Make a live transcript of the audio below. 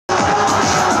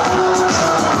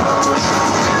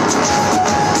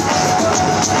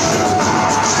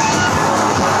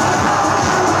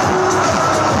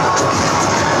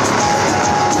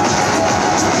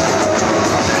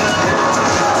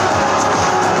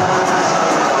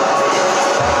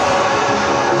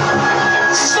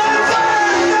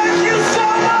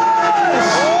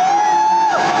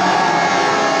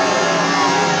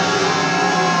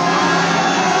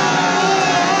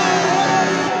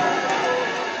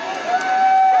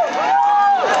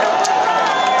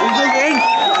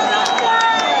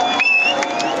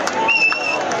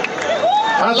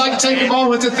like to take a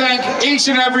moment to thank each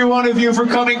and every one of you for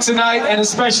coming tonight, and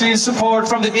especially the support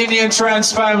from the Indian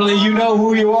Trance family. You know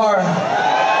who you are.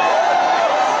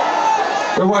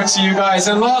 We're watching you guys.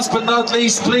 And last but not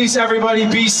least, please everybody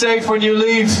be safe when you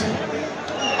leave.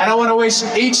 And I want to wish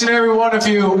each and every one of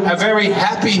you a very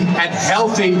happy and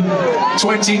healthy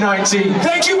 2019.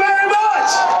 Thank you very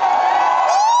much!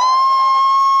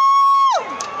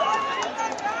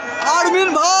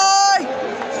 Armin bhai!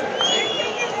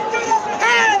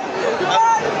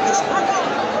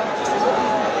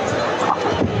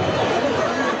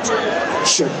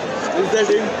 Sure. Is that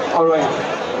him? All right.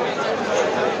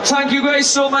 Thank you guys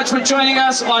so much for joining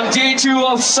us on day 2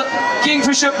 of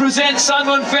Kingfisher Presents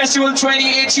Sunburn Festival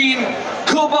 2018,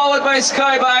 co-powered by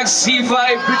Skybags,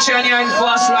 C5, Britannia and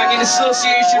Fast Track in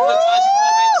association with Magic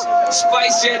Moments,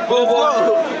 Spicejet,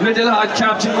 Bobo, Little Heart,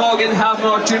 Captain Morgan,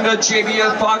 Hammer, Tinder,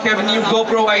 JBL, Park Avenue,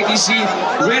 GoPro, ITC,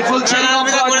 Red Bull, Telecom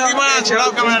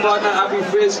partner, Happy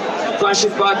Frizz,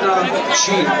 Fashion partner,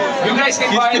 Sheen. You guys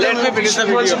can buy them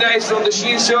merchandise from the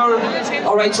Sheen store.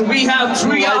 Alright, so we have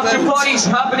 3 after parties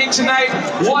happening tonight.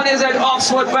 One is at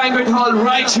Oxford Banquet Hall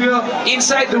right here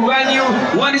inside the venue.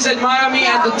 One is at Miami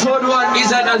and the third one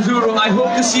is at Azuro. I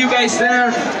hope to see you guys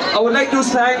there. I would like to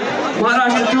thank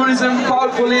Maharashtra Tourism, Power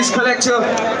Police Collector,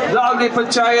 Lavli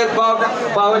Panchayat,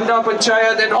 Bhavanda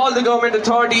Panchayat and all the government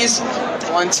authorities.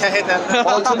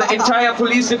 Also the entire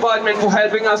police department for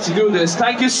helping us to do this.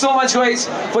 Thank you so much guys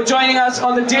for joining us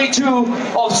on the day 2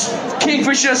 of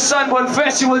Kingfisher Sunburn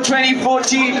Festival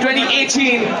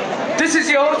 2018. This is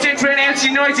your host and friend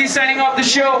MC Noisy signing off the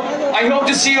show. I hope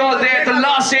to see you all there at the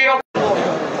last day of